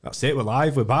That's it. We're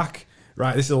live. We're back.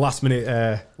 Right. This is a last minute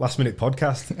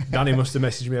podcast. Danny must have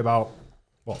messaged me about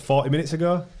 40 minutes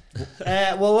ago.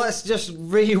 Well, let's just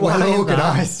rewind. Well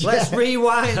organised. Let's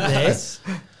rewind this.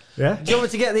 Yeah. Do you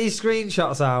want me to get these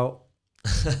screenshots out?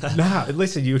 Nah.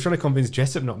 Listen, you were trying to convince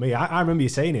Jessup, not me. I remember you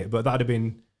saying it, but that'd have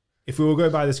been if we were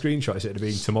going by the screenshots. It'd have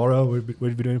been tomorrow.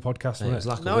 We'd be doing a podcast. It was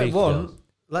like No, it won't.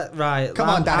 Right. Come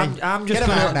on, Danny. I'm just Get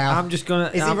him gonna. out now. I'm just gonna.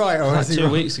 Is he right or Like is he 2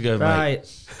 wrong? weeks ago, mate.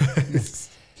 Right.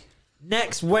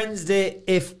 Next Wednesday,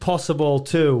 if possible,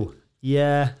 too.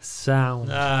 Yeah, sound.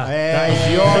 That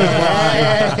is your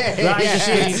That is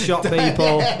your screenshot,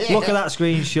 people. Look at that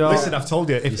screenshot. Listen, I've told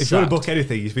you if you want to book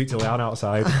anything, you speak to Leanne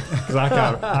outside because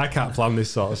I can't plan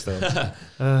this sort of stuff.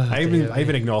 I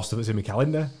even ignore stuff that's in my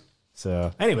calendar.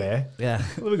 So anyway, Yeah.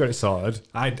 we got it sorted.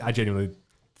 I genuinely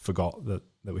forgot that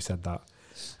we said that.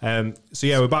 So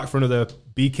yeah, we're back for another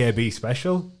BKB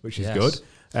special, which is Yes. good.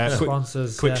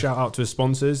 Sponsors, Quick yeah. shout out to our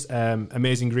sponsors,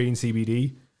 Amazing Green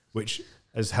CBD, which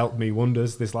has helped me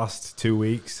wonders this last 2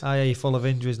 weeks. Oh yeah, you're full of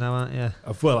injuries now, aren't you?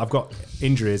 I've got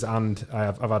injuries and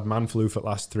I've had man flu for the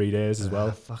last 3 days as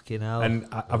well. Fucking hell. And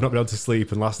I've not been able to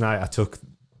sleep. And last night I took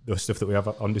the stuff that we have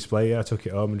on display here. I took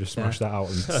it home and just smashed that out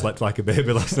and slept like a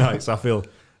baby last night. So I feel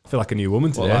like a new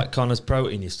woman Well, today. like Connor's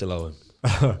protein, you still owe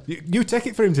him. you take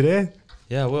it for him today.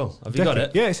 Yeah, I will. Have you got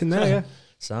it? Yeah, it's in there. Yeah.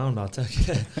 Sound, I'll take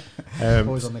it.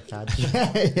 Always on the CAD.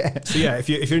 yeah. So yeah, if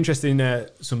you're interested in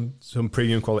some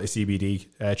premium quality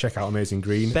CBD, check out Amazing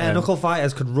Green. Bare knuckle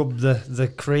fighters could rub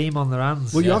the cream on their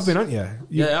hands. Well, you Yes. have been, haven't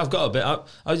you? Yeah, I've got a bit. I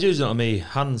was using it on my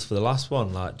hands for the last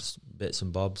one, like just bits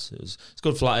and bobs. It's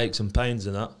good for like aches and pains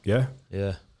and that. Yeah.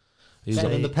 Yeah. Use Better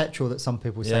it. than the petrol that some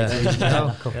people say. Yeah. to use bare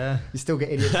knuckle. Yeah. You still get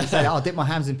idiots who say, "I'll dip my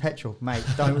hands in petrol, mate."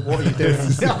 Don't. What are you doing?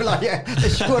 You know, like, yeah,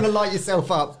 if you want to light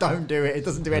yourself up, don't do it. It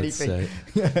doesn't do God's anything.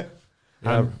 sake.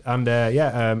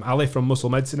 Ali from Muscle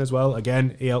Medicine as well.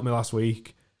 Again, he helped me last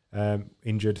week.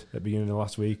 Injured at the beginning of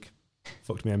last week.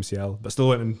 Fucked me MCL, but still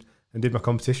went and did my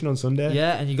competition on Sunday.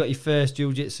 Yeah, and you got your first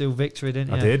jiu-jitsu victory, didn't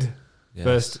you? I did.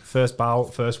 Yes. First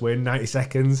bout, first win, 90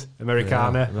 seconds,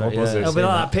 Americana. Yeah, All yeah. buzzers. It'll be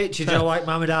like that picture, Joe, like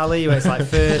Muhammad Ali, where it's like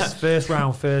first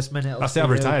round, first minute. I say I've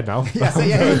retired now. Yeah, so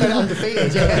yeah, he's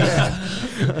undefeated.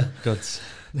 Yeah. God's.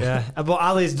 Yeah, but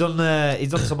Ali's done.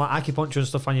 He's done some like acupuncture and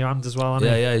stuff on your hands as well, hasn't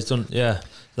he? Yeah, he's done. Yeah,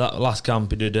 that last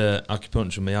camp he did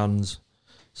acupuncture on my hands,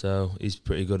 so he's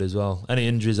pretty good as well. Any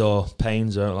injuries or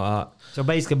pains or anything like that. So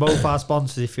basically, both our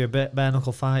sponsors, if you're a bare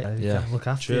knuckle fighter, you Yeah. can look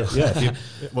after True. you.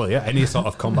 Yeah, any sort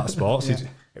of combat sports.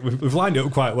 We've lined it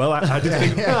up quite well. I did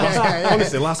think,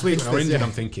 honestly, last week when I was injured,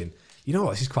 I'm thinking, you know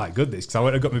what, this is quite good, this, because I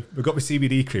went and got my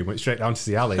CBD cream, went straight down to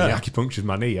the alley, and he acupunctured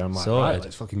my knee. I'm like, Sorted. right,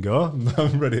 let's fucking go.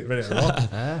 I'm ready to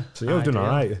rock. So you've done all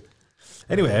right.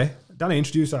 Anyway, Danny,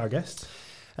 introduce our guest.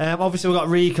 Obviously, we've got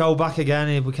Rico back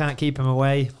again. We can't keep him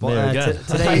away. But There we go.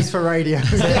 Face for radio.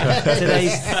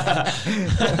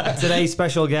 today's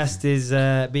special guest is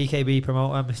BKB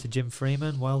promoter, Mr. Jim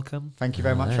Freeman. Welcome. Thank you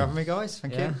very much for having me, guys.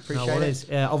 Thank you. Appreciate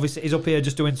it. Obviously, he's up here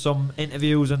just doing some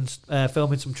interviews and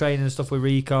filming some training and stuff with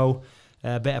Rico.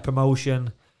 A bit of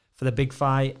promotion for the big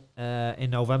fight in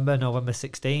November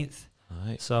 16th.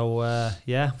 Right. So,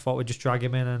 thought we'd just drag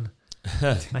him in and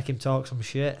make him talk some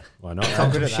shit. Why not?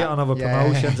 Talk good some at shit that. on other Yeah,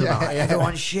 promotions yeah, about yeah.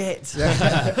 everyone's shit.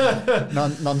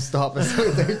 Non-stop. I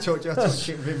talked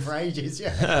shit with him for ages.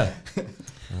 Yeah.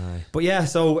 Aye. But yeah,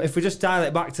 so if we just dial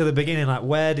it back to the beginning, like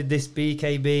where did this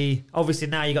BKB? Obviously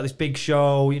now you got this big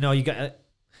show. You know, you got,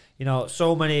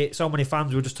 so many fans.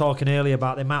 We were just talking earlier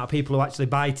about the amount of people who actually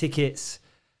buy tickets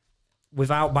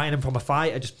without buying them from a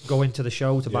fighter, just go into the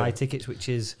show to buy tickets, which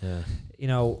is,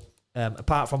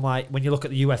 apart from like when you look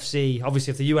at the UFC,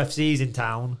 obviously if the UFC's in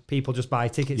town, people just buy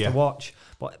tickets to watch.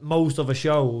 But most other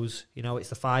shows, it's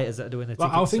the fighters that are doing the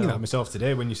tickets. I was thinking that myself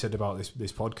today when you said about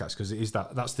this podcast, because it is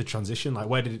that's the transition. Like,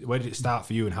 where did it start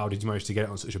for you, and how did you manage to get it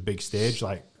on such a big stage?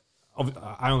 Like,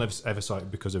 I only ever saw it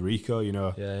because of Rico, and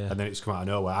then it's come out of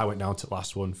nowhere. I went down to the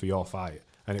last one for your fight,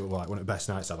 and it was like one of the best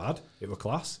nights I've had. It was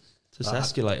class. Just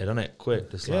escalated, hasn't it? Quick.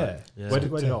 Just Where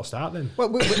did it all start then?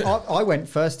 Well, I went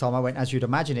first time. I went, as you'd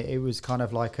imagine it. It was kind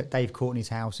of like at Dave Courtney's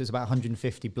house. It was about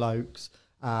 150 blokes.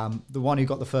 The one who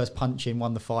got the first punch in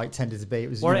won the fight. Tended to be. It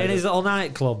was. Or in his little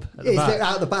nightclub at the It's back.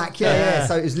 out the back. Yeah.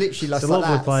 So it was literally like It's a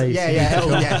lovely that. place.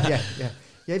 Yeah. Yeah.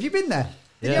 Have you been there?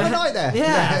 Did you have a night there?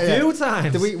 Yeah, a few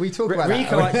times. Did we talk about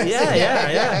Rico, that?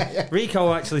 Yeah.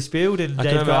 Rico actually spewed in I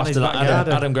Dave can remember Courtney's after that back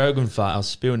garden. Adam Grogan fight, I was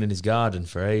spewing in his garden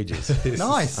for ages.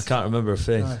 Nice. I can't remember a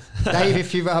thing. Nice. Dave,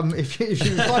 if you find out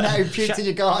who puked in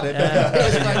your garden, it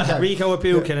was a great joke. Rico were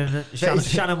puking and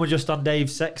Shannon were just on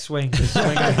Dave's sex swing.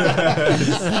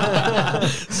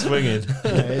 Swinging.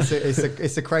 Yeah,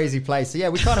 it's a crazy place. So yeah,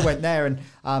 we kind of went there, and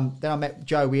then I met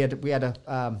Joe. We had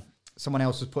a someone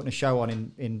else was putting a show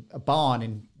on in a barn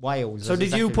in Wales. So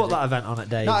did you put that event on at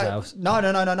Dave's house? No.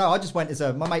 I just went as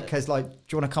my mate Kez like, do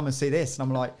you want to come and see this? And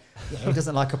I'm like, yeah, he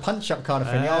doesn't like a punch up kind of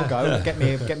thing. I'll go. Get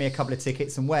me a couple of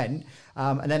tickets and went.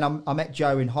 And then I met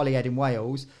Joe in Holyhead in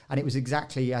Wales, and it was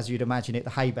exactly as you'd imagine it, the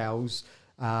hay bales,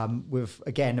 with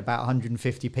again about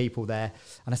 150 people there.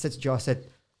 And I said to Joe, I said,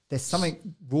 there's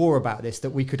something raw about this,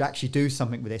 that we could actually do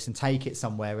something with this and take it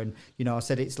somewhere. And I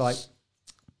said, it's like,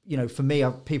 for me,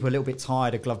 people are a little bit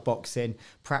tired of glove boxing.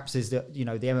 Perhaps is the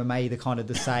MMA the kind of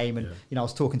the same. And I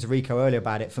was talking to Rico earlier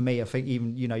about it. For me, I think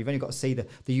even you've only got to see the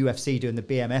UFC doing the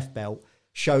BMF belt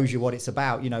shows you what it's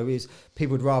about. Is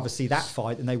people would rather see that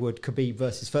fight than they would Khabib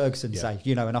versus Ferguson, say.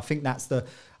 And I think that's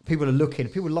people are looking.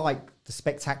 People like the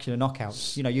spectacular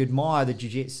knockouts. You admire the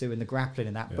jiu-jitsu and the grappling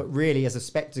and that, but really as a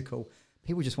spectacle,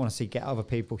 people just want to see other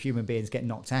people, human beings, get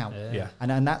knocked out.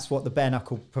 And that's what the bare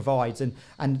knuckle provides. And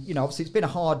obviously it's been a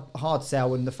hard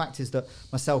sell. And the fact is that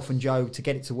myself and Joe, to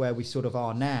get it to where we sort of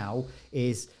are now,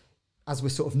 is as we're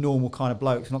sort of normal kind of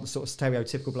blokes, not the sort of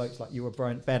stereotypical blokes like you're a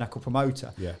bare knuckle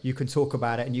promoter. You can talk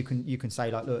about it and you can say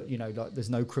like, look, like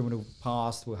there's no criminal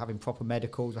past. We're having proper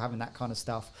medicals. We're having that kind of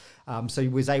stuff. So he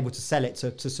was able to sell it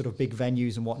to sort of big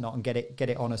venues and whatnot and get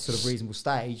it on a sort of reasonable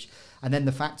stage. And then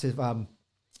the fact of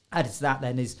added to that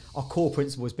then is our core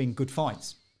principle has been good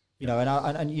fights,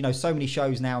 and so many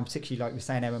shows now, and particularly like we're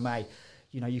saying MMA,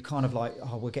 you kind of like,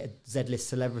 we'll get a Z-list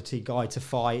celebrity guy to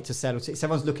fight, to sell. So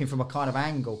everyone's looking from a kind of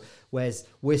angle, whereas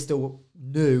we're still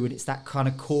new and it's that kind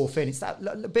of core thing. It's that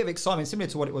a bit of excitement, similar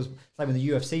to what it was like when the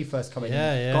UFC first came in.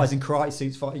 Guys in karate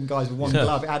suits fighting guys with one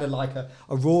glove. It added like a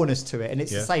rawness to it. And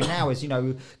it's the same now as,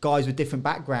 guys with different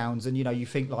backgrounds. And, you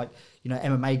think like,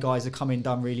 MMA guys have come in,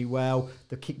 done really well.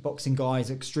 The kickboxing guys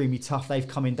are extremely tough. They've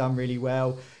come in, done really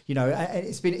well. And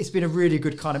it's been a really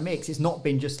good kind of mix. It's not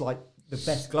been just like the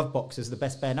best glove boxers, the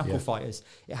best bare knuckle fighters.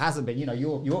 It hasn't been.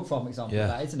 You're a prime example of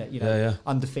that, isn't it?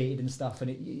 Undefeated and stuff, and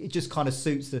it just kind of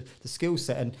suits the skill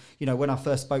set. And when I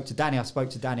first spoke to Danny,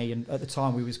 and at the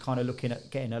time we was kind of looking at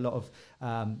getting a lot of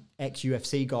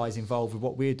ex-UFC guys involved with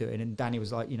what we're doing. And Danny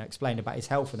was like, explained about his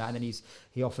health and that, and then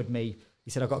he offered me. He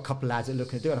said, I've got a couple of lads that are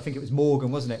looking to do it. I think it was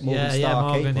Morgan, wasn't it? Morgan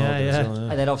Starkey. Morgan.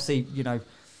 And then obviously,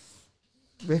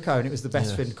 Rico, and it was the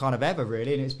best thing kind of ever,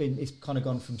 really. And it's kind of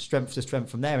gone from strength to strength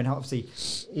from there. And obviously,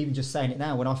 even just saying it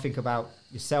now, when I think about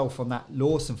yourself on that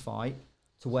Lawson fight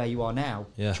to where you are now,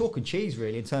 chalk and cheese,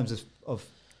 really, in terms of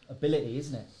ability,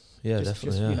 isn't it? Yeah,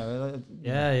 definitely.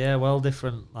 Well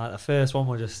different. Like the first one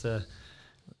was just see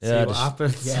what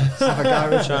happens. Yeah, have a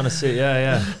go. Trying to see,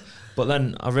 But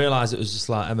then I realised it was just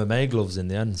like MMA gloves in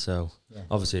the end, so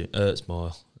obviously it hurts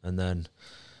more. And then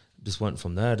just went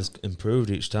from there, just improved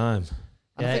each time.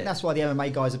 And I think that's why the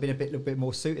MMA guys have been a little bit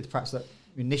more suited, perhaps, that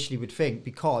you initially would think,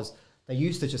 because they're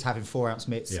used to just having 4-ounce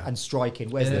mitts and striking,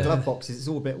 whereas the glove boxes, it's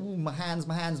all a bit, my hands,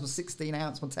 my 16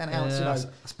 ounce, my 10 ounce. I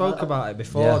spoke about it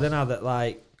before, didn't I? That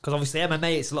like, because obviously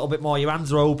MMA, it's a little bit more, your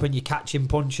hands are open, you're catching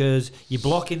punches, you're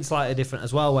blocking slightly different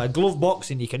as well, where glove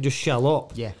boxing, you can just shell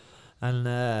up. Yeah. And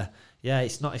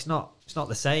it's not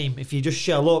the same. If you just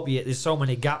shell up, there's so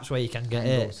many gaps where you can get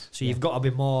hit. So you've got to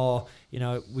be more,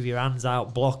 with your hands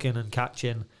out, blocking and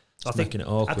catching. So I think making it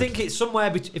awkward. I think it's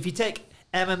somewhere if you take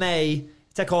MMA,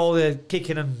 take all the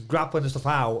kicking and grappling and stuff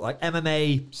out, like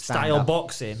MMA style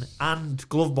boxing and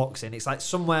glove boxing, it's like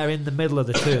somewhere in the middle of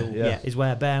the two is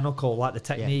where bare knuckle, like the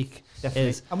technique.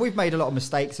 Is. And we've made a lot of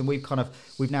mistakes, and we've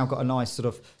now got a nice sort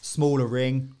of smaller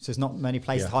ring, so there's not many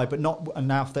places to hide, but not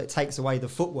enough that it takes away the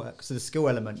footwork, so the skill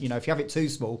element. If you have it too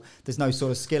small, there's no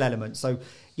sort of skill element. So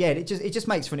it just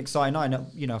makes for an exciting night.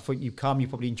 I think you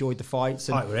probably enjoyed the fights.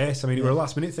 And race. I mean, it was a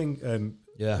last minute thing.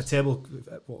 A table,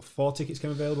 4 tickets came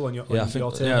available on your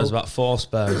table? Yeah, it was about 4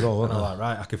 spare as well, wasn't it? Like,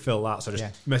 right, I could fill that. So I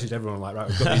just messaged everyone, like, right,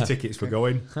 we've got these tickets, we're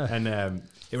going. And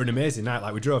it was an amazing night.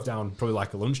 Like, we drove down probably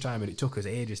like a lunchtime, and it took us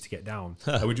ages to get down.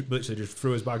 And we literally just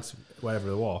threw his bags wherever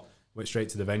they were, went straight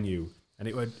to the venue. And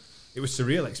it was a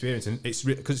surreal experience. And it's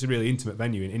because it's a really intimate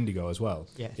venue in Indigo as well.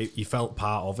 Yeah. You felt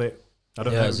part of it. I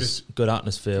don't know. It was just good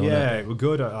atmosphere. Yeah, it was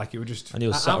good. Like it was just. And he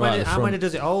was sat right at the front. How many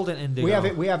does it hold in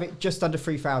Indigo? We have it just under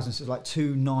 3,000, so it's like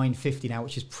 2,950 now,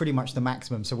 which is pretty much the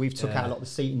maximum. So we've took out a lot of the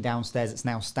seating downstairs. It's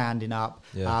now standing up.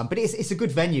 Yeah. But it's a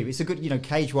good venue. It's a good,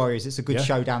 Cage Warriors. It's a good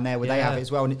show down there where they have it as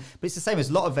well. But it's the same as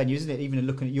a lot of venues, isn't it? Even in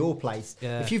looking at your place,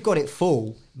 if you've got it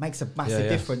full, it makes a massive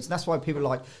difference. And that's why people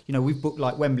like, we've booked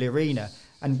like Wembley Arena.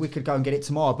 And we could go and get it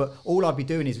tomorrow, but all I'd be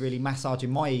doing is really massaging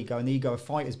my ego and the ego of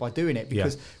fighters by doing it,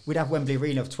 because we'd have Wembley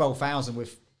Arena of 12,000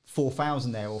 with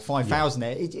 4,000 there or 5,000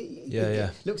 there.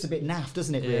 It looks a bit naff,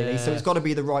 doesn't it, really? So it's got to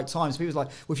be the right time. So people's like,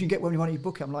 well, if you can get Wembley, why don't you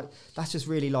book it? I'm like, that's just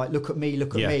really like, look at me,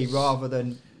 rather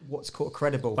than what's called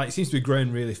credible. Like, it seems to be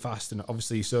growing really fast, and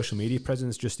obviously your social media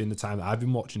presence just in the time that I've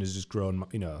been watching has just grown.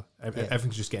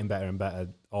 Everything's just getting better and better.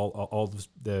 All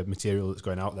the material that's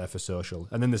going out there for social,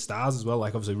 and then the stars as well.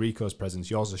 Like obviously Rico's presence,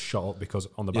 yours has shot up because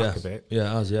on the back of it. Yeah,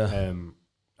 it has. Yeah.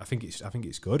 I think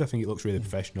it's good. I think it looks really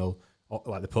professional.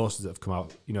 Like the posters that have come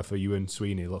out, for you and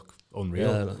Sweeney look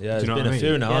unreal. Yeah, there's been a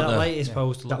few now. Yeah, that latest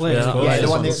poster. The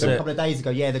one a couple of days ago.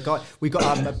 Yeah, the guy. We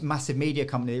got a massive media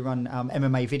company. They run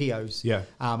MMA videos. Yeah.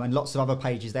 And lots of other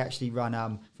pages. They actually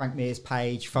run Frank Mears'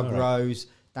 page, Fug Rose,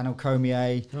 Daniel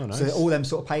Cormier. Oh, nice. So all them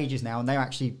sort of pages now, and they're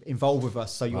actually involved with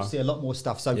us. So you'll see a lot more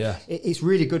stuff. So it's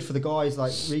really good for the guys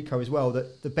like Rico as well.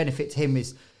 That the benefit to him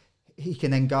is he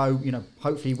can then go.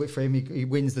 Hopefully for him, he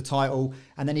wins the title,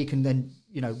 and then he can then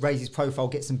raise his profile,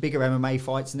 get some bigger MMA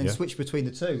fights, and then switch between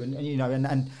the two,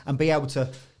 and be able to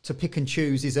pick and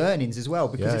choose his earnings as well,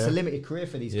 because it's a limited career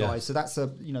for these guys. So that's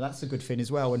a good thing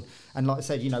as well. And like I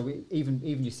said,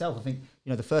 even yourself, I think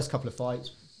the first couple of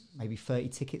fights, maybe 30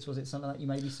 tickets, was it something like you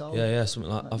maybe sold? Yeah, something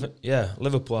like I think. Yeah,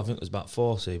 Liverpool, I think it was about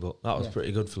 40, but that was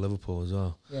pretty good for Liverpool as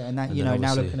well. Yeah, and that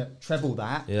now looking at treble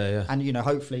that. Yeah. And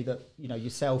hopefully that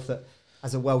yourself that.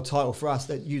 As a world title for us,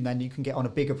 that you can get on a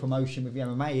bigger promotion with the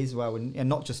MMA as well, and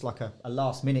not just like a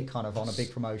last minute kind of on a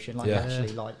big promotion,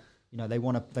 actually they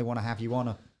want to have you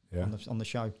on the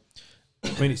show.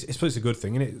 I mean, it's a good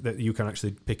thing, isn't it, that you can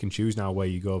actually pick and choose now where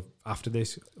you go after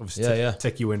this. Obviously,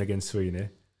 take you in against Sweeney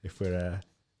if we're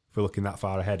looking that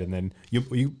far ahead, and then you're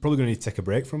probably going to need to take a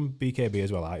break from BKB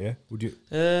as well, aren't you? Would you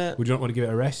not want to give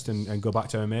it a rest and go back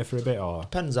to MMA for a bit, or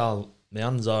depends how my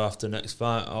hands are after next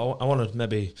fight. I want to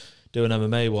maybe do an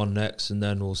MMA one next, and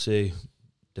then we'll see,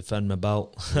 defend my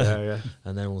belt. And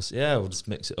then we'll see. Yeah, we'll just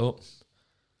mix it up.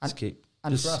 And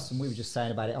for us, and we were just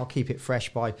saying about it, I'll keep it fresh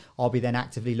I'll be then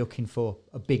actively looking for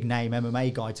a big name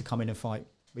MMA guy to come in and fight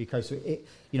Rico. So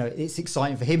it's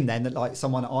exciting for him then that like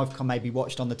someone that I've maybe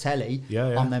watched on the telly,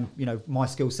 and then my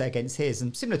skill set against his,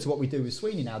 and similar to what we do with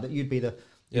Sweeney now, that you'd be the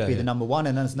number one,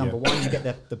 and as number one you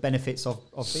get the benefits of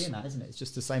being that, isn't it? It's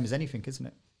just the same as anything, isn't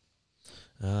it?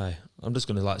 Aye, I'm just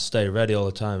going to stay ready all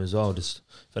the time as well. Just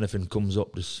if anything comes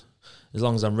up, just as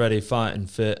long as I'm ready, fighting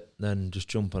fit, then just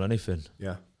jump on anything.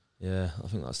 Yeah, I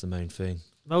think that's the main thing.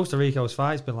 Most of Rico's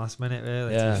fights been last minute,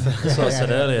 really. Yeah, that's what I said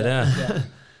earlier.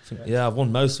 I've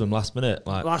won most of them last minute.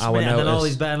 Last minute, and then all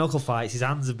his bare knuckle fights, his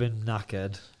hands have been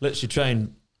knackered. Literally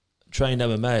trained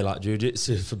MMA like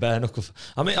jiu-jitsu for bare knuckle.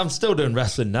 I mean, I'm still doing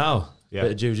wrestling now. Bit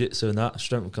of jiu-jitsu and that,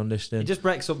 strength and conditioning. It just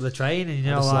breaks up the training,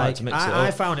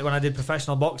 I found it when I did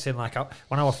professional boxing, when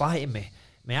I was fighting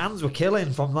my hands were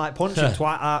killing from punching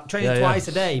training twice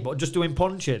a day, but just doing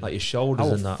punching. Like your shoulders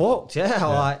and that. Fucked,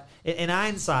 in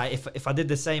hindsight, if I did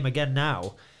the same again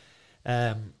now,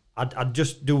 I'd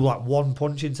just do one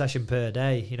punching session per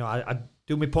day. I'd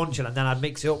do my punching and then I'd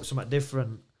mix it up something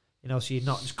different. So you're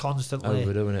not just constantly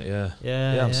overdoing it.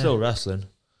 Yeah. I'm still wrestling.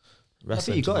 I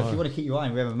think you got it. If you want to keep your eye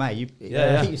on MMA, keep your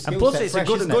and plus it's fresh,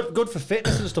 good for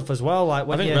fitness and stuff as well. I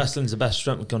think wrestling's the best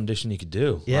strength and condition you could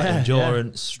do. Yeah,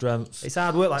 endurance, strength. It's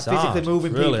hard work, physically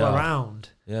moving really people around.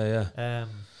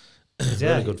 It's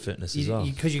really good fitness as well.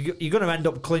 Because you're going to end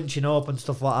up clinching up and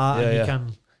stuff like that. You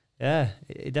can. Yeah,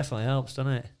 it definitely helps,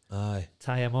 doesn't it? Aye.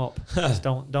 Tie him up. Just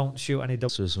don't shoot any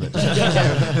double. Flying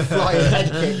head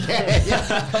kick.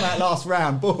 Come out last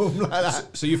round, boom, like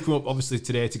that. So you've come up obviously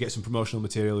today to get some promotional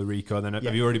material with Rico. Then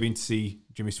have you already been to see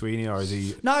Jimmy Sweeney, or is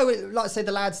he? No, like I say,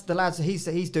 the lads.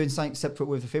 He's doing something separate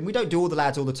with the film. We don't do all the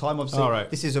lads all the time. Obviously,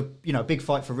 this is a big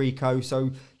fight for Rico.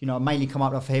 So I mainly come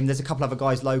up for him. There's a couple other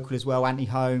guys local as well. Anthony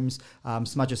Holmes,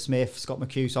 Smudger Smith, Scott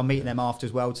McHugh. So I'm meeting them after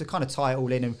as well to kind of tie it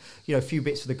all in, and a few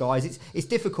bits for the guys. It's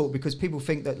difficult because people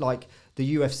think that like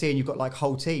the UFC and you've got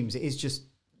whole teams. It is just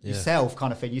yourself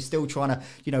kind of thing. You're still trying to,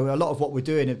 a lot of what we're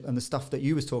doing and the stuff that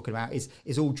you was talking about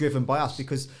is all driven by us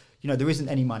because, there isn't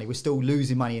any money. We're still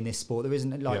losing money in this sport. There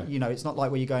isn't it's not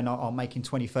like where you're going, I'm making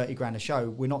 20, 30 grand a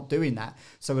show. We're not doing that.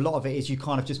 So a lot of it is you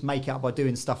kind of just make it up by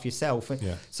doing stuff yourself. And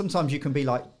sometimes you can be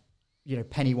like, you know,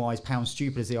 penny wise, pound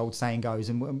stupid, as the old saying goes.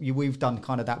 And we've done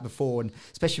kind of that before. And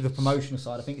especially the promotional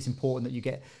side, I think it's important that you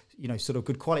get, you know, sort of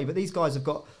good quality. But these guys have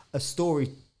got a story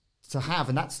to have,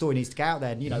 and that story needs to get out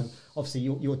there. And, you know, obviously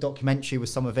your documentary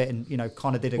was some of it, and, you know,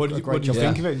 kind of did a great job. What do you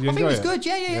think of it? I think it was good.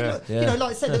 Yeah. You know,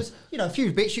 like I said, there was, you know, a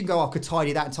few bits you can go, I could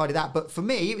tidy that and tidy that. But for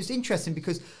me, it was interesting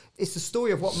because it's the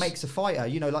story of what makes a fighter.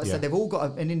 You know, like I said, they've all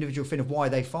got an individual thing of why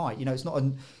they fight. You know, it's not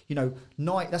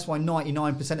that's why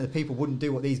 99% of the people wouldn't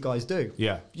do what these guys do.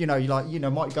 Yeah. You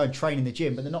know, might go and train in the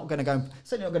gym, but they're not going to go,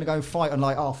 certainly not going to go and fight on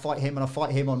like, I'll fight him and I'll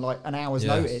fight him on like an hour's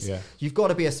notice. Yeah. You've got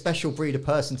to be a special breed of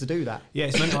person to do that. Yeah,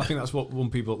 it's mental. I think that's what one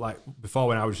people like before,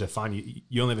 when I was just a fan,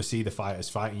 you only ever see the fighters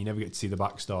fighting, you never get to see the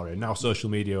backstory. And now social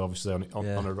media, obviously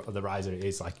on the rise it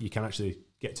is, like you can actually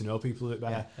get to know people a bit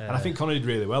better. And I think Conor did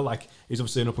really well. Like, he's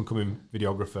obviously an up and coming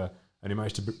videographer, and he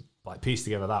managed to like piece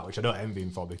together that, which I don't envy him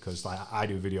for, because like I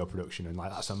do video production, and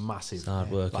like that's a massive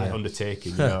hard work,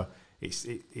 undertaking. You know,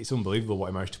 it's unbelievable what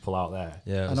he managed to pull out there.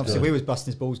 Yeah, and obviously we was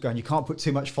busting his balls going, you can't put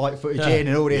too much fight footage in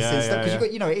and all this and stuff, because you've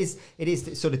got, you know, it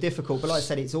is sort of difficult. But like I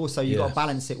said, it's also you've got to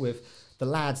balance it with the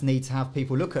lads need to have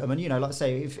people look at them, and, you know, like I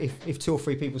say, if 2 or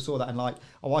 3 people saw that and like,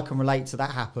 oh, I can relate to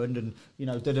that happened, and, you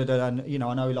know, and, you know,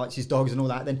 I know he likes his dogs and all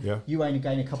that, then you ain't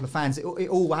gain a couple of fans. It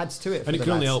all adds to it. And it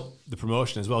can only help the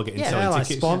promotion as well, getting selling like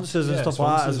tickets, sponsors and stuff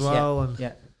like that as well. And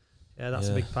yeah, that's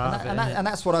a big part of it. And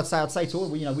that's what I'd say to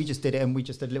all. You know, we just did it, and we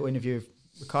just did a little interview with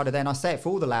Ricardo there, and I say it for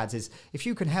all the lads is, if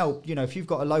you can help, you know, if you've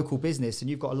got a local business and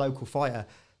you've got a local fighter,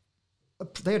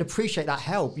 they would appreciate that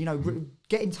help. You know,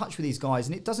 get in touch with these guys,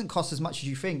 and it doesn't cost as much as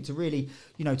you think to really,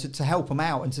 you know, to help them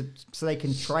out and so they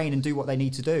can train and do what they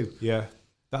need to do. Yeah,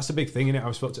 that's a big thing, isn't it?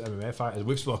 I've spoken to MMA fighters.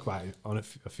 We've spoken about it on a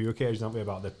few occasions, haven't we,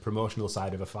 about the promotional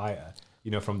side of a fighter.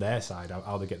 You know, from their side,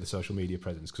 how they get the social media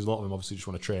presence, because a lot of them obviously just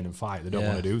want to train and fight. They don't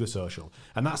want to do the social,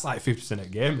 and that's like 50% of the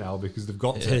game now, because they've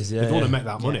got to. They want to make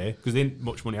that money, because there ain't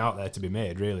much money out there to be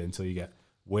made really until you get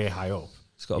way high up.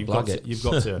 It's got to blag it. You've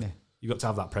got to. You've got to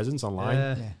have that presence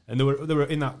online. And there were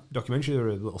in that documentary, there were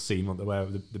a little scene where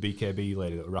the BKB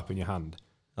lady that were wrapping your hand.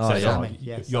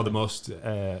 You're the most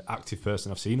active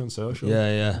person I've seen on social.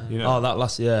 Yeah. You know? Oh, that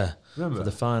last remember for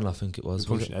the final, I think it was. You've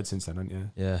punched your head since then, haven't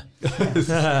you?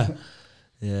 Yeah.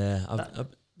 Yeah. I've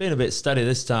been a bit steady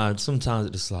this time. Sometimes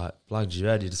it just like flags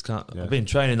your head. You just can't. I've been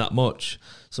training that much.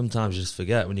 Sometimes you just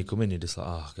forget when you come in. You're just like,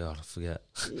 oh God, I forget.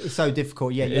 It's so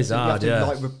difficult. Yeah, it is hard. You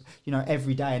have to, like, you know,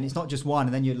 every day, and it's not just one.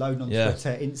 And then you're loading on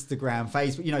Twitter, Instagram,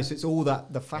 Facebook. You know, so it's all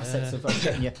the facets of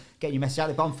getting your message out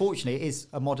there. But unfortunately, it is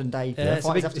a modern day.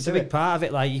 It's a big part of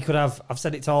it. Like, you could have. I've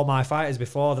said it to all my fighters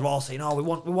before. They're all saying, "Oh, we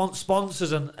want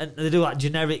sponsors," and they do that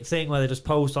generic thing where they just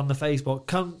post on the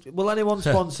Facebook. Will anyone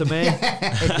sponsor me?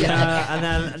 And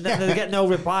then they get no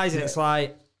replies, and it's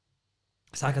like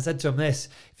I said to them this: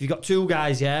 if you've got 2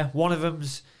 guys, one of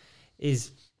them's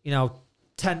is, you know,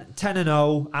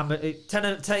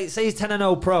 10-0, say he's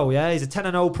 10-0 pro, he's a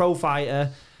 10-0 pro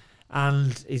fighter,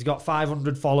 and he's got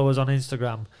 500 followers on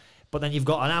Instagram. But then you've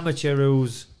got an amateur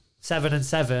who's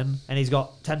 7-7, and he's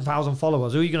got 10,000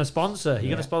 followers. Who are you going to sponsor? You're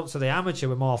going to sponsor the amateur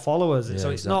with more followers.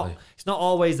 So it's not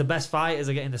always the best fighters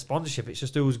are getting the sponsorship. It's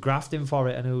just who's grafting for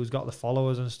it and who's got the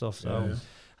followers and stuff. So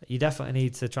you definitely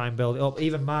need to try and build it up.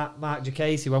 Even Mark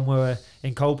Jacasey, when we were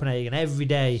in Copenhagen, every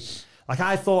day, like,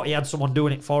 I thought he had someone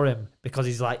doing it for him, because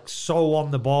he's like so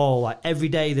on the ball. Like, every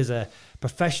day there's a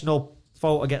professional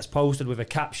photo gets posted with a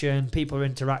caption, people are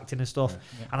interacting and stuff.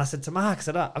 And I said to Mark, I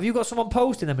said, have you got someone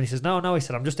posting them? And he says, no. He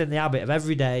said, I'm just in the habit of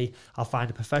every day I'll find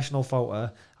a professional photo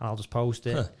and I'll just post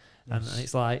it. And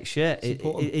it's like, shit,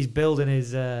 he's building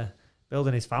his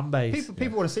fan base.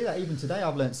 People want to see that. Even today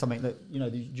I've learned something, that, you know,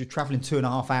 you're travelling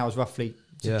 2.5 hours roughly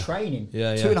to training.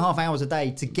 2.5 hours a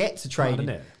day to get to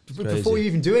training. Before you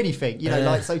even do anything, you know,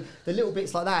 like, so the little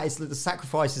bits like that, it's the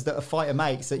sacrifices that a fighter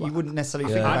makes that you wouldn't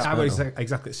necessarily think about. I was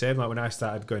exactly the same. Like, when I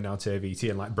started going down to AVT,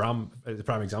 and like Bram, the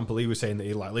prime example, he was saying that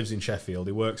he like lives in Sheffield,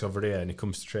 he works over here, and he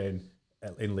comes to train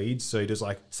in Leeds, so he does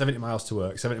like 70 miles to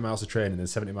work, 70 miles to training, and then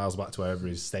 70 miles back to wherever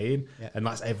he's staying, and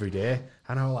that's every day.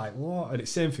 And I was like, what? And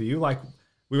it's same for you. Like,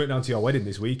 we went down to your wedding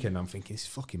this weekend, I'm thinking, it's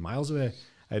fucking miles away.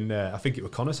 And I think it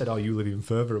was Connor said, "Oh, you live even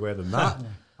further away than that."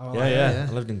 I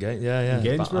lived in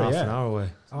Gainsborough, about half an hour away.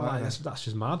 That's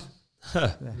just mad. You're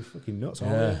fucking nuts.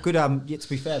 Good. To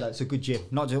be fair though, it's a good gym.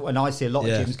 Not just, and I see a lot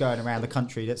of gyms going around the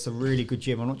country. That's a really good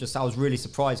gym. I was really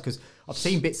surprised, because I've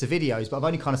seen bits of videos, but I've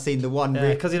only kind of seen the one.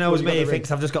 Because he knows me, he thinks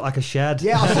I've just got like a shed.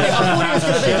 Yeah, I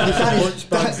thought it was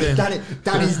going to be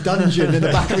Danny's dungeon in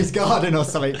the back of his garden or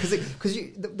something. Because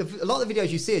a lot of the videos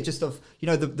you see are just of, you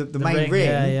know, the main ring,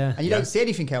 and you don't see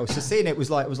anything else. So seeing it was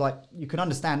like you can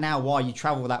understand now why you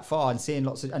travel that far, and seeing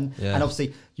lots of and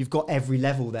obviously you've got every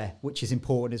level there, which is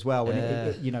important as well.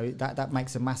 And that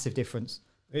makes a massive difference.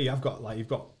 Yeah, you've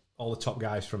got all the top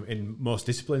guys from in most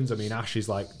disciplines. I mean, Ash is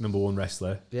like #1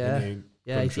 wrestler.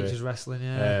 He teaches wrestling.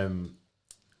 Yeah.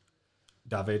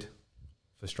 David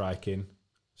for striking.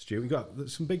 Stu, we got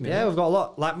some big names. Yeah, we've got a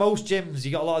lot. Like most gyms,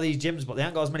 you got a lot of these gyms, but they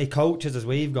haven't got as many coaches as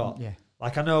we've got. Yeah.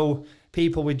 Like I know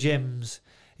people with gyms.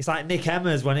 It's like Nick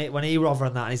Emmers when he were over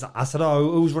on that. And he's like, I said,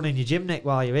 "Oh, who's running your gym, Nick,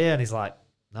 while you're here?" And he's like,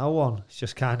 "No one. It's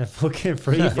just kind of fucking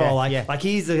free for all." Like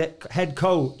he's the head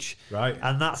coach, right?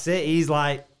 And that's it. He's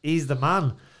the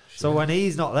man. So when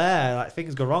he's not there, like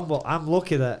things go wrong. But I'm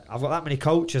lucky that I've got that many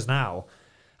coaches now.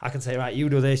 I can say, right, you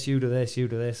do this, you do this, you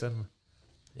do this, and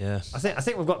yeah, I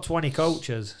think we've got 20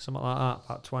 coaches, something like that,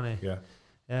 about 20.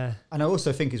 Yeah. And I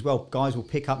also think as well, guys will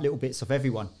pick up little bits of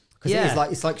everyone. Because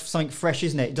it's like something fresh,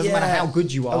 isn't it? It doesn't matter how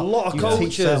good you are. A lot of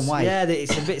coaches,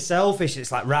 it's a bit selfish.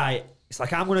 It's like, right, it's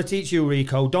like, I'm going to teach you,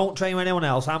 Rico. Don't train with anyone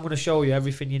else. I'm going to show you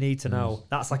everything you need to know.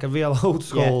 That's like a real old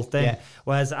school thing. Yeah.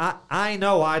 Whereas I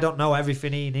know I don't know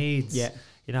everything he needs. Yeah.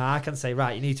 You know, I can say,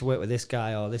 right, you need to work with this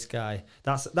guy or this guy.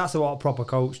 That's what a proper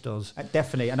coach does.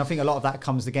 Definitely. And I think a lot of that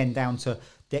comes, again, down to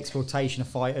the exploitation of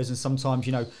fighters. And sometimes,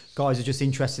 guys are just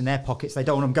interested in their pockets. They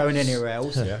don't want them going anywhere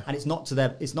else. And it's not to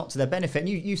their benefit. And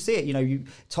you see it, you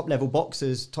top-level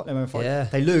boxers, top-level fighters,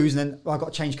 they lose. And then, I've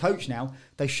got to change coach now.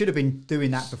 They should have been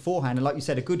doing that beforehand. And like you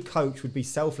said, a good coach would be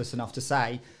selfless enough to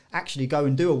say, actually go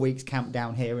and do a week's camp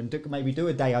down here and maybe do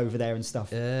a day over there and stuff.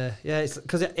 Yeah, it's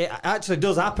because it actually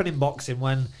does happen in boxing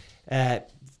when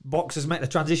boxers make the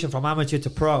transition from amateur to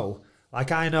pro.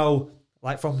 Like I know,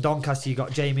 like from Doncaster, you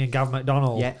got Jamie and Gav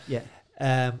McDonald.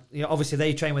 Yeah. Obviously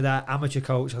they train with their amateur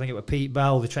coach. I think it was Pete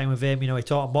Bell. They trained with him. He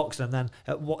taught them boxing. And then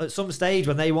at some stage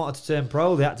when they wanted to turn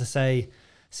pro, they had to say,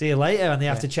 "See you later," and they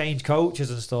have to change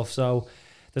coaches and stuff. So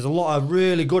there's a lot of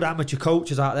really good amateur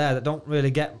coaches out there that don't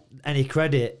really get any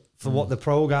credit for what the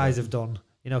pro guys have done,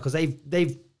 because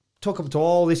they've took them to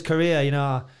all this career,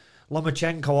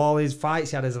 Lomachenko, all his fights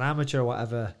he had as an amateur or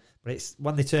whatever. But it's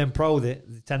when they turn pro, they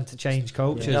tend to change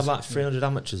coaches. He had like 300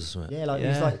 amateurs or something. Yeah,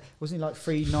 wasn't he like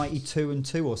 392 and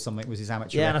 2 or something was his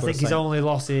amateur record? And I think his only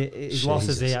loss, his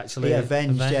losses he actually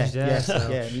avenged. So.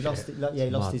 And he lost it. He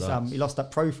lost his he lost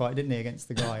that pro fight, didn't he, against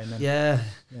the guy? And then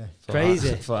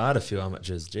crazy. I had a few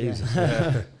amateurs, Jesus.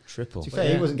 Triple. To be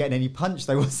fair, he wasn't getting any punch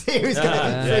though, was he? He was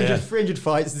getting 300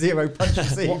 fights, 0 punch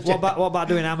received. What about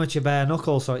doing amateur bare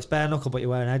knuckle? So it's bare knuckle, but you're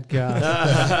wearing head guard.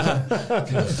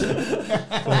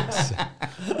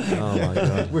 Oh my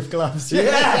god! With gloves,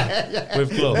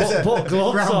 with gloves. Put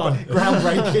gloves on.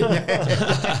 Groundbreaking.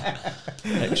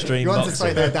 Extreme. You want boxing. to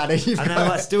say there, Danny? And then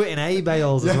let's do it in A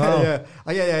bales as well.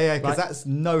 Yeah. Because that's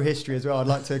no history as well. I'd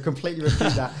like to completely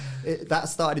refute that. That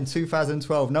started in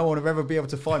 2012. No one will ever be able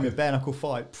to find me a bare knuckle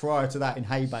fight prior to that in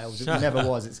hay bales. It never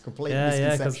was. It's a complete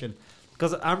misconception.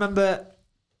 Because I remember,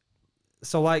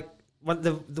 so like when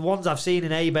the ones I've seen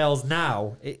in hay bales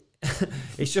now,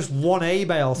 it's just one hay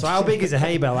bale. So how big is a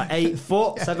hay bale? Like 8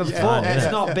 foot, 7 foot?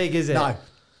 It's not big, is it? No.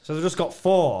 So they've just got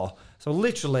 4. So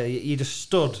literally, you just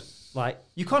stood like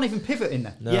you can't even pivot in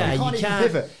there. No. Yeah, you can't even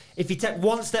pivot. If you take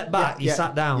one step back, you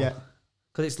sat down. Yeah.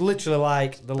 Because it's literally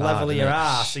like the level of your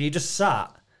ass. So you just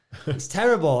sat. It's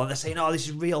terrible. And they're saying, "Oh, this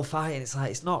is real fighting." It's like,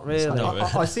 it's not really.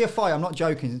 I see a fight, I'm not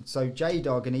joking. So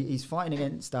J-Dog, and he's fighting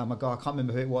against a guy, I can't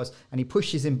remember who it was, and he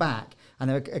pushes him back, and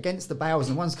they're against the bales,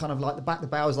 and one's kind of like the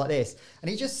bales like this, and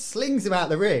he just slings him out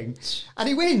the ring, and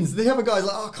he wins. The other guy's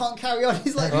like, "Oh, I can't carry on."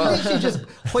 He's like, he literally just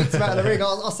points him out of the ring.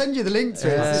 I'll send you the link to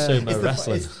it.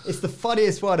 It's the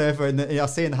funniest one ever, I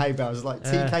see in the hay bales. It's like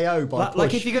TKO by push.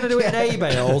 Like if you're going to do it in hay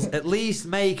bales, at least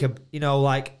make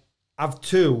have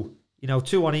 2.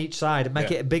 2 on each side and make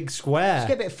it a big square. Just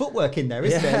get a bit of footwork in there,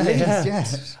 isn't it? Yeah.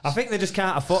 I think they just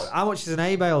can't afford. How much is an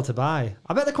A bale to buy?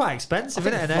 I bet they're quite expensive,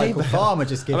 isn't it? An A bale. Farmer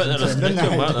just gives them to him,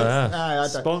 doesn't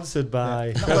they? Sponsored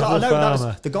by.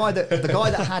 The guy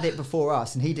that had it before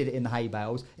us, and he did it in the hay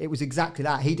bales. It was exactly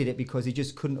that. He did it because he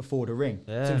just couldn't afford a ring.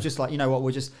 Yeah. So it was just like,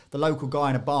 we're just the local guy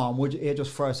in a barn. He'll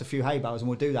just throw us a few hay bales and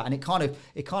we'll do that. And it kind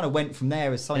of went from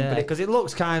there as something. Because it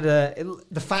looks kind of.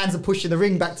 The fans are pushing the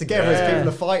ring back together as people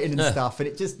are fighting and stuff, and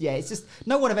it's just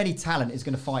no one of any talent is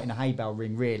going to fight in a hay bale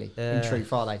ring, really. In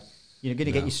truth, are they? You're going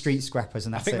to get your street scrappers,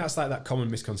 and that's I think that's like that common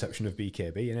misconception of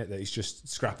BKB, isn't it? That it's just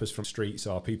scrappers from streets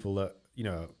or people that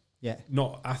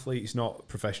not athletes, not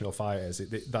professional fighters.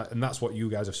 And that's what you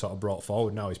guys have sort of brought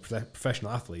forward now is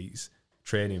professional athletes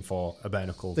training for a bare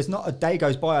knuckle. There's not a day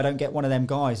goes by I don't get one of them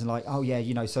guys and like, oh yeah,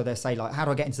 you know, so they say like, how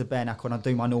do I get into the bare knuckle? And I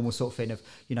do my normal sort of thing of,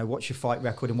 you know, what's your fight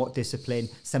record and what discipline?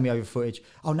 Send me over footage.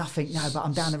 Oh, nothing. No, but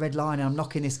I'm down the red line and I'm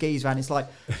knocking this geezer around. It's like,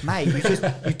 mate,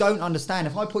 you don't understand.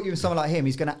 If I put you in someone like him,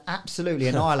 he's going to absolutely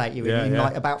annihilate you in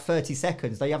like about 30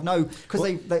 seconds. They have no, because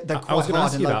they're quite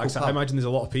hard in local pub. I imagine there's a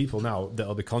lot of people now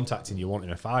that'll be contacting you wanting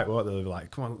a fight, won't they? They'll be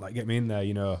like, come on, like get me in there,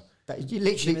 you know.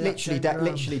 Literally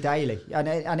daily,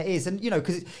 and it is, and you know,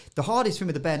 because the hardest thing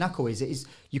with the bare knuckle is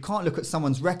you can't look at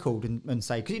someone's record and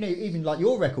say, because you know, even like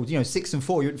your record, you know, 6-4,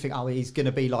 you wouldn't think, oh, he's going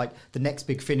to be like the next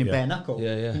big thing in bare knuckle,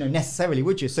 you know, necessarily,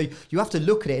 would you? So you have to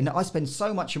look at it, and I spend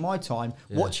so much of my time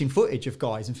watching footage of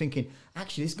guys and thinking,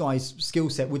 actually, this guy's skill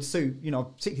set would suit, you know,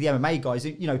 particularly the MMA guys.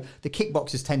 You know, the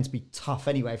kickboxers tend to be tough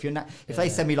anyway. If they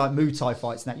send me like Muay Thai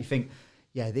fights and that, you think,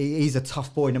 yeah, he's a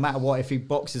tough boy. No matter what, if he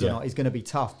boxes or not, he's going to be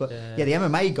tough. But the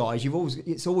MMA guys,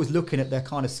 it's always looking at their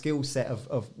kind of skill set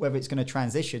of whether it's going to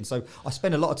transition. So I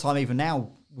spend a lot of time even now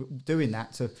doing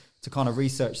that to kind of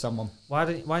research someone. Why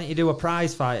don't you do a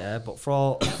prize fighter, but for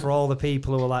all the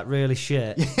people who are like really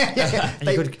shit? And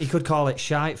he could call it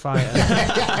shite fighter.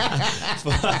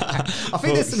 I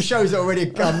think there's some shows that are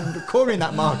already cornering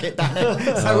that market, Dan,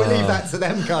 so we'll leave that to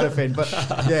them kind of thing. But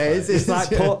yeah, it's like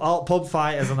pub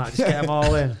fighters and that. Just get them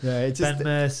all in. Yeah, Ben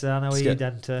Mercer, I know he'd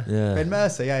enter. Yeah. Ben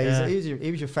Mercer,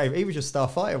 he was your favourite. He was your star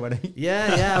fighter, wasn't he?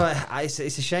 Yeah. It's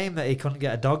a shame that he couldn't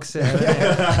get a dog sitter.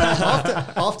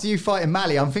 After you fight in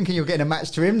Mali, I'm thinking you're getting a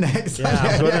match to him next. Yeah,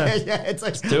 I'm gonna.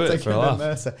 Do it for a laugh.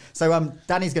 Mercer. So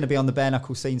Danny's going to be on the bare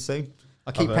knuckle scene soon.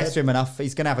 I keep pestering him enough.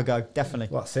 He's going to have a go, definitely.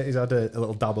 Well, that's it. He's had a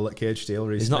little dabble at cage steel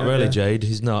recently. He's not really Jade.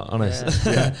 He's not, honest.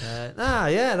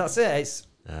 That's it. It's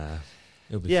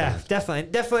he'll be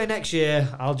fine. definitely next year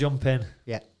I'll jump in.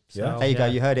 Yeah. So, there you go.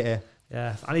 You heard it here.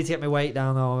 Yeah, I need to get my weight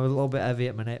down though. I'm a little bit heavy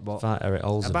at the minute, but fight Eric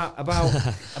Olsen.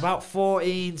 About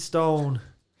 14 stone,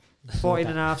 14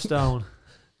 and a half stone,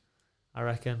 I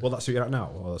reckon. Well, that's what you're at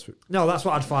now? Or No, that's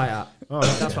what I'd fight at.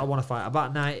 That's what I want to fight.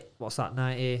 About 90, what's that,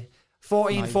 90?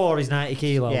 14.4 is 90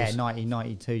 kilos. Yeah, 90,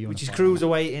 92. Which is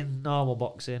cruiserweight in normal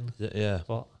boxing. Yeah.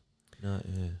 But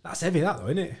that's heavy, that though,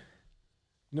 isn't it?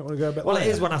 You don't want to go a bit Well, lighter?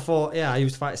 it is when I thought, I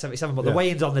used to fight at 77, but the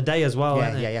weigh-in's on the day as well,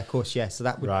 isn't it? Yeah, of course, yeah. So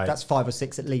that's 5 or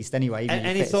 6 at least anyway.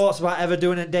 Any thoughts about ever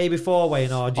doing it day before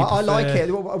weighing, or do you I like it.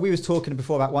 We was talking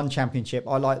before about one championship.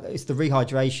 I like it's the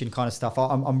rehydration kind of stuff.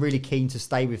 I'm really keen to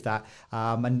stay with that.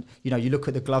 And you know, you look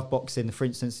at the glove boxing, for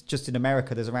instance, just in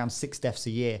America, there's around 6 deaths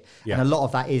a year, and a lot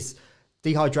of that is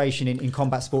dehydration in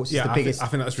combat sports is the biggest. I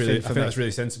think that's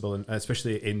really sensible, and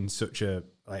especially in such a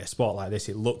sport like this,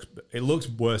 it looks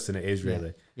worse than it is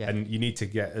really. Yeah. And you need to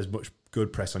get as much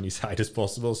good press on your side as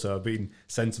possible. So being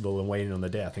sensible and weighing in on the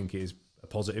day, I think, is a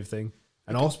positive thing.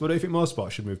 And also, but I think most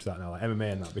sports should move to that now, like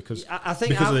MMA and that, because of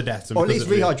the deaths, or at least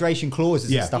rehydration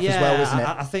clauses and stuff as well, isn't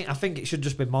it? I think it should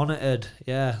just be monitored.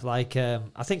 Yeah, like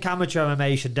I think amateur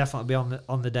MMA should definitely be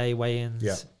on the day weigh-ins.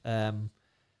 Yeah. And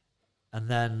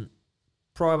then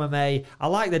pro MMA, I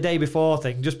like the day before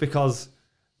thing just because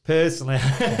personally,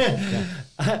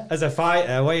 as a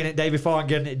fighter, weighing it day before and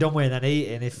getting it done with and then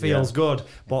eating, it feels good.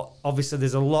 But obviously,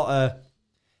 there's a lot of,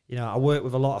 I work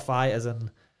with a lot of fighters, and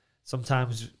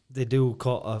sometimes they do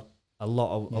cut a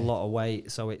lot of weight.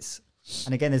 So it's.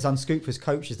 And again, there's unscrupulous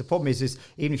coaches. The problem is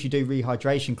even if you do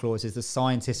rehydration clauses, the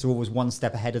scientists are always one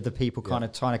step ahead of the people kind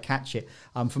of trying to catch it.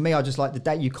 For me, I just like the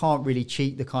day you can't really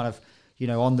cheat the kind of,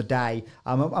 on the day.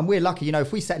 And we're lucky,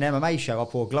 if we set an MMA show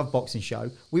up or a glove boxing show,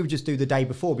 we would just do the day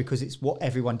before because it's what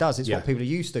everyone does. It's what people are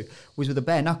used to. Whereas with the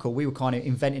bare knuckle, we were kind of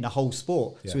inventing a whole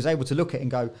sport. So we was able to look at it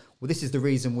and go, well, this is the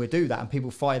reason we do that. And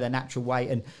people fight their natural weight.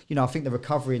 And, I think the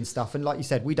recovery and stuff. And like you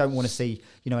said, we don't want to see,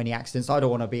 any accidents. I don't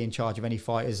want to be in charge of any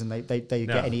fighters and they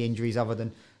get any injuries other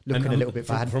than looking a little bit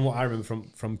bad. From what I remember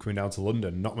from coming down to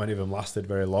London, not many of them lasted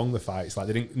very long, the fights.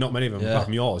 Like not many of them, apart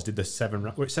from yours, did the 7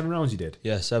 rounds. 7 rounds you did?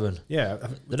 Yeah, 7. Yeah.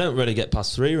 They don't really get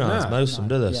past 3 rounds, most of them,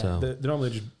 do they? Yeah. So they're normally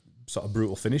just sort of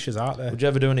brutal finishes, aren't they? Would you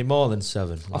ever do any more than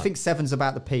 7? I think 7's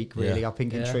about the peak, really, I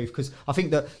think, in truth. Because I think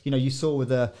that, you saw with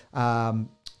the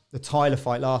Tyler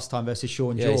fight last time versus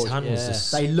Sean George. His hand was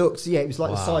just... They looked, it was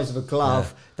like the size of a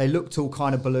glove. Yeah. They looked all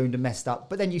kind of ballooned and messed up.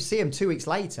 But then you see them 2 weeks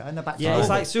later and they're back to it's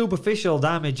like superficial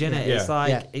damage, isn't it? It's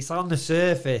like, it's on the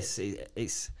surface.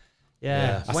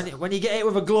 When you get hit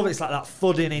with a glove, it's like that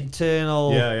thudding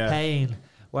internal pain.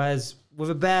 Whereas with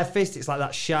a bare fist, it's like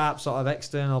that sharp sort of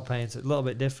external pain. So it's a little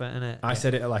bit different, isn't it? I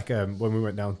said it like when we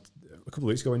went down a couple of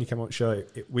weeks ago when you came on the show,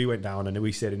 we went down and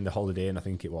we stayed in the Holiday Inn, I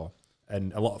think it was.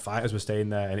 And a lot of fighters were staying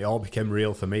there, and it all became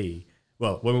real for me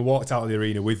Well, when we walked out of the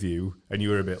arena with you, and you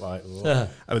were a bit like, and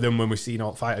then when we seen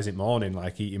all fighters in morning,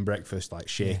 like eating breakfast, like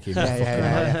shaking,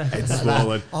 head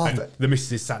swollen, and the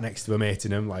missus sat next to her mating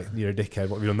them, like, you're a dickhead.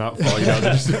 What have you done that for?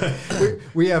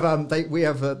 You know, we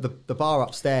have the bar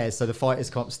upstairs, so the fighters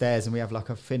come upstairs, and we have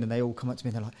like a thing, and they all come up to me,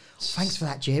 and they're like, oh, "Thanks for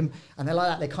that, Jim," and they're like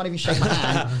that. They can't even shake my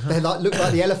hand. They like look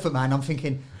like the Elephant Man. I'm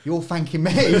thinking, you're thanking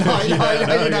me, and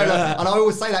I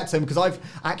always say that to them because I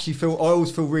always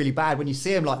feel really bad when you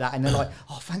see them like that, and they're like,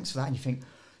 "Oh, thanks for that," and you think,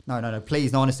 no,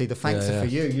 please, no, honestly, the thanks are for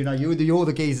you. You know, you're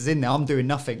the geezers in there. I'm doing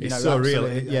nothing. It's so real.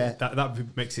 That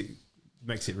makes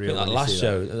it real. That last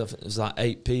show, it was like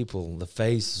 8 people. The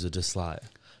faces are just like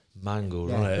mangled.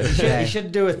 You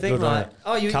should do a thing like,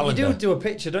 you do a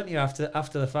picture, don't you, after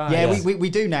the fight? Yeah, we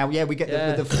do now. Yeah, we get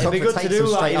the photographer. It'd be good to do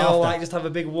like, after. like just have a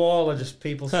big wall of just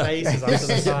people's faces after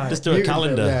the fight. Just do a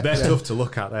calendar. They're tough to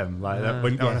look at them. Like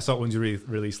when I saw ones you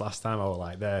released last time, I was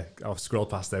like, I'll scroll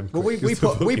past them. Well, we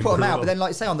put them out, but then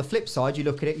like say on the flip side, you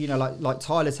look at it. You know, like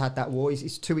Tyler's had that war.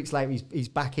 He's 2 weeks later. He's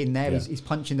back in there. He's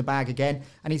punching the bag again,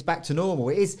 and he's back to normal.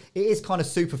 It is kind of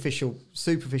superficial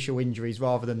injuries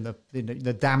rather than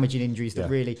the damaging injuries that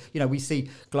really. You know, we see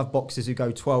glove boxers who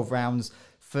go 12 rounds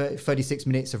for 36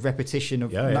 minutes of repetition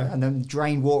and then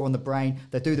drain water on the brain.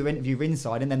 They do their interview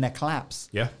ringside and then they collapse.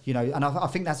 Yeah. You know, and I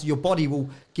think that's your body will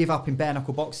give up in bare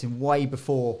knuckle boxing way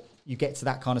before you get to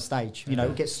that kind of stage. You know,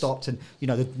 it gets stopped, and you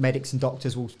know the medics and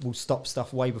doctors will stop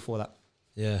stuff way before that.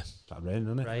 Yeah. It's like raining,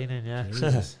 isn't it? Raining, yeah.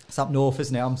 It's up north,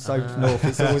 isn't it? I'm so north.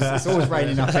 It's always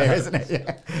raining up here, isn't it?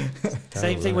 Yeah.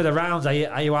 Same thing with the rounds. Are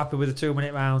you happy with the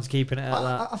 2-minute rounds, keeping it at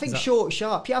that? I think short,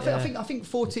 sharp. Yeah, I think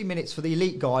 14 minutes for the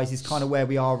elite guys is kind of where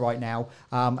we are right now,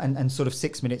 and sort of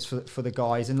 6 minutes for the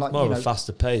guys, and like more of a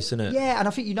faster pace, isn't it? Yeah, and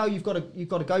I think you've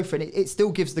got to go for it. It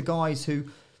still gives the guys who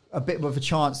a bit of a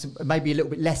chance, maybe a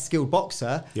little bit less skilled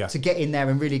boxer, to get in there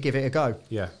and really give it a go.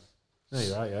 Yeah, no,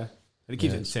 you're right. Yeah. And it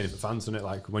keeps it entertaining for fans, doesn't it?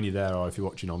 Like when you're there or if you're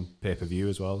watching on pay-per-view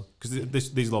as well. Because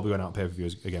these will all be going out pay-per-view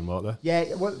again, won't they?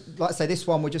 Yeah, well, like I say, this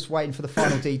one, we're just waiting for the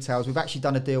final details. We've actually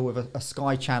done a deal with a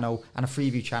Sky channel and a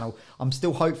Freeview channel. I'm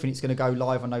still hoping it's going to go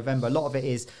live on November. A lot of it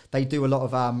is, they do a lot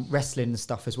of wrestling and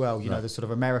stuff as well, you know, the sort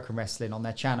of American wrestling on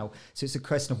their channel. So it's a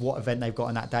question of what event they've got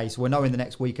on that day. So we'll know in the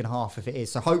next week and a half if it is.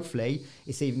 So hopefully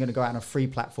it's even going to go out on a free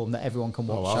platform that everyone can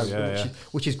watch.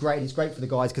 Which is great. It's great for the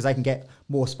guys because they can get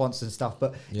more sponsors and stuff.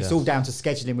 But it's all down to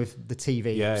scheduling with the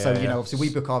TV. You know, obviously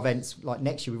we book our events like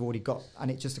next year. We've already got,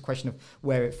 and it's just a question of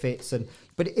where it fits.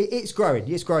 But it's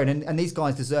growing. It's growing, and these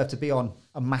guys deserve to be on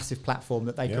a massive platform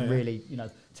that they can really, you know,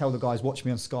 tell the guys, watch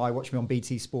me on Sky, watch me on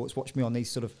BT Sports, watch me on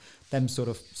these sort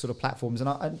of platforms,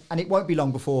 and it won't be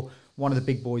long before one of the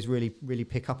big boys really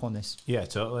pick up on this. Yeah,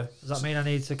 totally. Does that mean I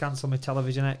need to cancel my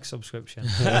Television X subscription?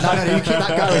 No, you keep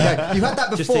that going. No. You had that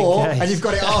before, and you've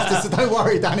got it after, so don't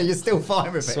worry, Danny, you're still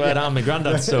fine with it. Swear down, my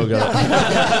granddad still got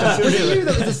it. Was it you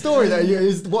that was the story though? You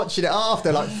was watching it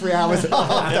after, like 3 hours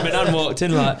after. Yeah, my nan walked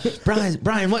in like,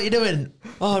 Brian, what are you doing?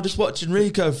 Oh, I'm just watching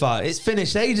Rico fight. It's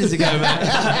finished ages ago,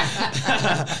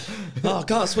 man. Oh, I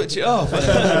can't switch it off.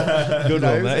 Good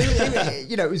one, mate.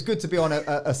 You know, it was good to be on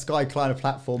a Sky kind of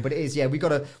platform, but it is, we got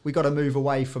to move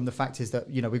away from the fact is that,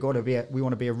 you know, we want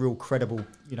to be a real credible,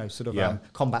 you know, sort of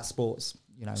combat sports.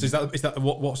 You know. So is that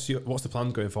what's the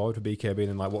plan going forward for BKB,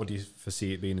 and like what do you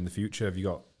foresee it being in the future? Have you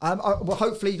got? Well,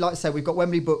 hopefully, like I said, we've got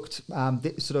Wembley booked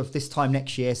sort of this time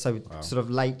next year, so sort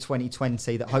of late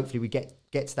 2020. That hopefully we get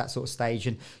to that sort of stage,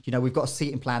 and you know we've got a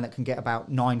seating plan that can get about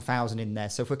 9,000 in there.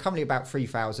 So if we're currently about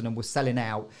 3,000 and we're selling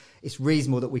out, it's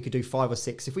reasonable that we could do 5 or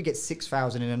 6. If we get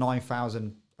 6,000 in a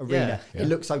 9,000 arena, it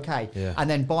looks okay. Yeah. And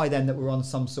then by then that we're on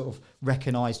some sort of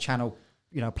recognised channel,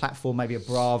 you know, platform, maybe a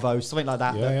Bravo, something like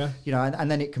that. You know, and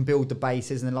then it can build the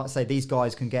bases. And then, like I say, these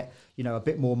guys can get, you know, a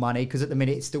bit more money because at the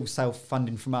minute it's still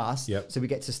self-funding from us. So we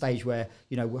get to a stage where,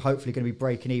 you know, we're hopefully going to be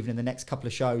breaking even in the next couple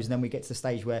of shows. And then we get to the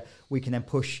stage where we can then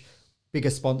push bigger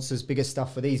sponsors, bigger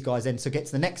stuff for these guys then to get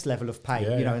to the next level of pay,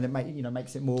 you know, and it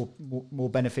makes it more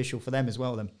beneficial for them as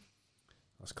well then.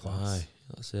 That's class. Aye,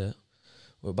 that's it.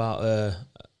 What about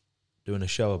doing a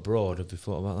show abroad? Have you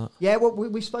thought about that? Yeah, well,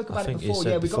 we spoke about it before.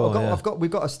 Yeah,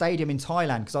 we've got a stadium in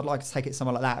Thailand because I'd like to take it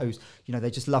somewhere like that. Who's, you know, they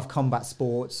just love combat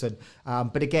sports, and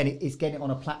but again, it's getting it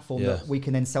on a platform that we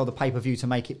can then sell the pay-per-view to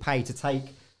make it pay to take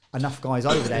enough guys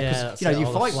over there. Because you know,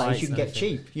 you fight lanes you can get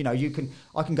cheap. You know,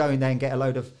 I can go in there and get a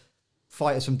load of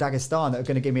fighters from Dagestan that are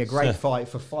going to give me a great fight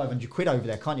for 500 quid over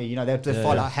there, can't you? You know, they'll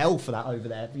fight like hell for that over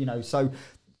there. You know, so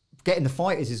getting the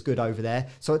fighters is good over there.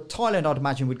 So Thailand, I'd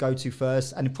imagine, would go to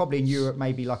first, and probably in Europe,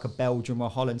 maybe like a Belgium or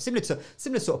Holland, similar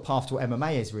sort of path to what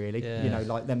MMA is really. Yeah. You know,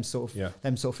 like them sort of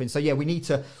things. So yeah, we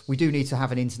do need to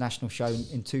have an international show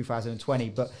in 2020,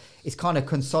 but it's kind of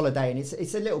consolidating.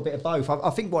 It's a little bit of both. I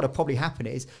think what'll probably happen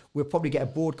is we'll probably get a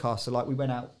broadcaster like we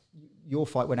went out. Your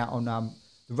fight went out on the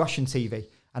Russian TV.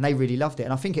 And they really loved it.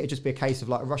 And I think it'd just be a case of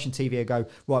like a Russian TV would go,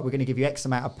 right, we're going to give you X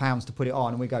amount of pounds to put it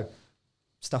on. And we go,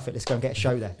 stuff it, let's go and get a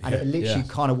show there. And it literally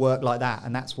kind of work like that.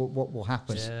 And that's what will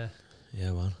happen.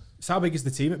 Yeah, man. So how big is the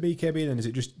team at BKB then? Is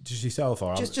it just yourself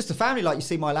or just a family? Like you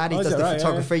see my lad, he does the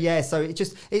photography. Yeah. So it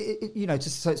just you know,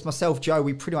 just so it's myself, Joe.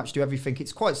 We pretty much do everything.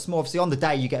 It's quite small. Obviously, on the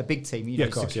day you get a big team. You know,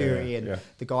 security and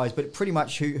the guys. But pretty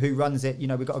much who runs it. You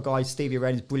know, we've got a guy, Stevie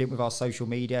Wren, is brilliant with our social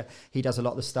media. He does a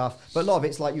lot of the stuff. But a lot of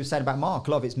it's like you were saying about Mark.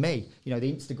 A lot of it's me. You know,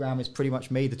 the Instagram is pretty much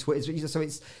me. The Twitter. So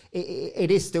it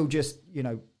is still just, you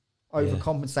know,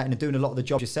 overcompensating and doing a lot of the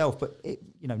job yourself, but it,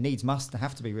 you know, needs must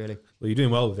have to be really. Well, you're doing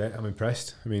well with it. I'm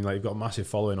impressed. I mean, like you've got a massive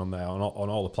following on there on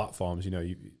all the platforms. You know,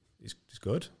 it's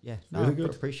good. Yeah, really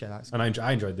good. I appreciate that. And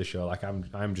I enjoyed the show. Like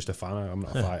I'm just a fan. I'm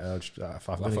not a fighter. I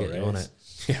thought on it.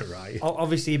 Yeah, right.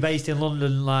 Obviously, you're based in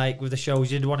London, like with the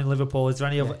shows. You did one in Liverpool. Is there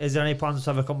any plans to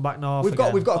ever come back north? We've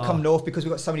got to come north because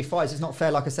we've got so many fights. It's not fair.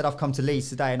 Like I said, I've come to Leeds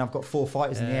today and I've got 4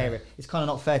 fighters in the area. It's kind of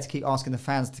not fair to keep asking the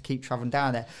fans to keep travelling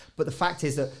down there. But the fact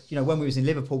is that, you know, when we was in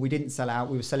Liverpool, we didn't sell out.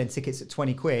 We were selling tickets at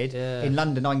 20 quid. Yeah. In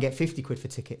London, I can get 50 quid for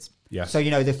tickets. Yeah. So, you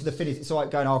know, the thing is, it's all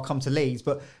right going, I'll come to Leeds,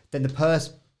 but then the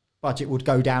purse budget would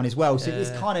go down as well. So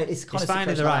it's kind of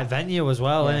finding the right venue as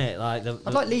well, isn't it? Like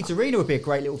I'd like Leeds Arena would be a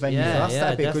great little venue for us.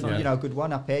 That'd be a good, you know, good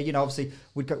one up here. You know, obviously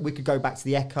we could go back to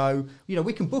the Echo. You know,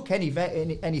 we can book any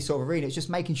sort of arena. It's just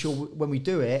making sure when we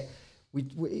do it,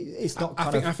 it's not.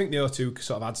 I think the O2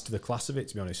 sort of adds to the class of it,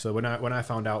 to be honest. So when I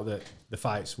found out that the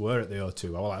fights were at the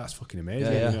O2, I was like, that's fucking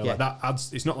amazing. You know, like that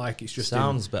adds. It's not like it's just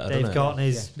sounds better. Dave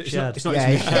Courtney's shed. It's not.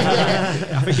 I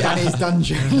think Danny's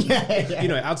dungeon. You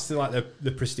know, it adds to like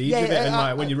the prestige of it, and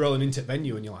like when you're rolling into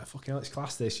venue and you're like, fucking, let's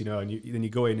class this, you know, and then you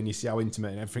go in and you see how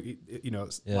intimate and everything. You know,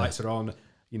 lights are on.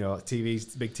 You know,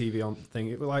 TV's big TV on thing.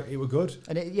 It was good,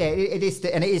 and it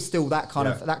is still that kind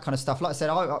of stuff. Like I said,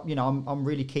 I'm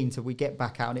really keen to we get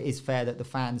back out, and it is fair that the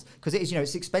fans, because it is, you know,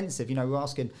 it's expensive. You know, we're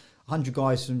asking 100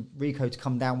 guys from Rico to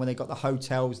come down when they got the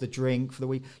hotels, the drink for the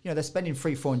week. You know, they're spending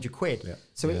 300-400 quid. Yeah.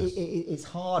 So it's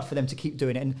hard for them to keep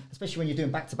doing it, and especially when you're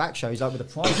doing back-to-back shows like with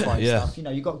the prize fight stuff. You know,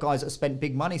 you've got guys that have spent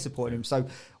big money supporting them. So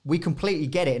we completely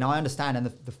get it, and I understand.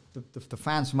 And the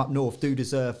fans from up north do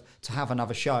deserve to have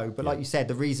another show. But like you said,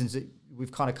 the reasons that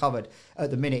we've kind of covered at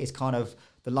the minute is kind of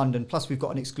the London. Plus, we've got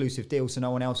an exclusive deal, so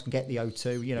no one else can get the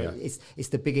O2. You know, it's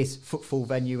the biggest football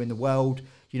venue in the world.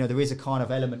 You know, there is a kind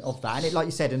of element of that, and it, like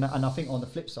you said, and I think on the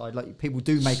flip side, like people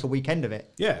do make a weekend of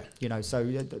it. Yeah, you know, so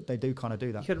they do kind of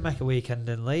do that. You could make a weekend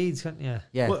in Leeds, couldn't you?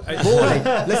 Yeah, Morley.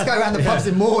 Let's go around the pubs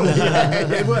in Morley.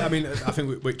 I mean, I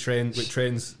think with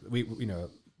trains, we you know,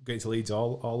 getting to Leeds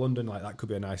or London, like that could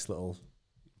be a nice little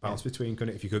bounce between,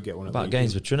 couldn't it? If you could get one. About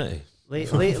games with Trinity.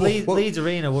 Leeds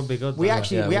Arena would be good. We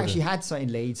actually had something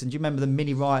in Leeds, and do you remember the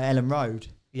mini riot at Ellen Road?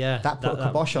 Yeah, that put a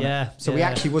kibosh on it. So we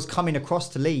actually was coming across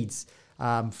to Leeds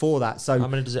for that. So how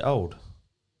many does it hold?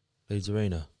 Leeds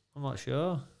Arena. I'm not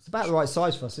sure. It's about the right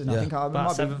size for us, isn't it? I think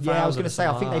about 7,000. I was going to say,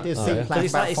 I think they do a seat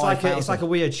plan. It's like a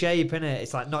weird shape, isn't it?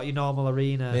 It's like not your normal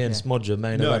arena. Me and Smodger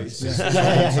main events. It's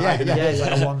like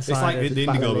a one side. It's like the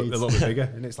Indigo a little bit bigger,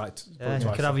 and it's like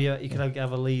you could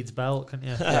have a Leeds belt, couldn't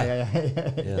you?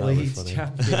 Yeah. Leeds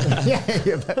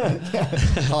champion.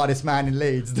 Hardest man in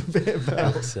Leeds, the bit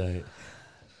belt.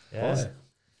 Yeah.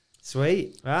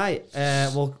 Sweet, right?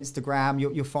 Well, Instagram,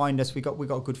 you'll find us. We got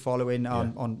a good following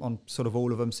on sort of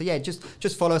all of them. So yeah,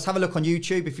 just follow us. Have a look on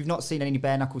YouTube if you've not seen any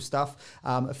bare knuckle stuff.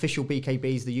 Official BKB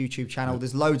is the YouTube channel.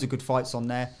 There's loads of good fights on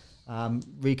there.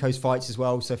 Rico's fights as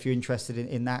well. So if you're interested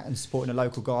in that and supporting a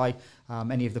local guy,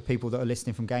 any of the people that are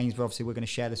listening from Gainsborough, obviously we're going to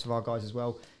share this with our guys as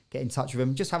well. Get in touch with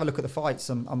them. Just have a look at the fights.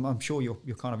 I'm sure you'll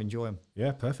kind of enjoy them.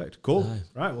 Yeah, perfect. Cool.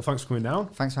 Right. Well, thanks for coming down.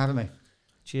 Thanks for having me.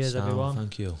 Cheers, everyone.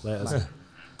 Thank you. Later.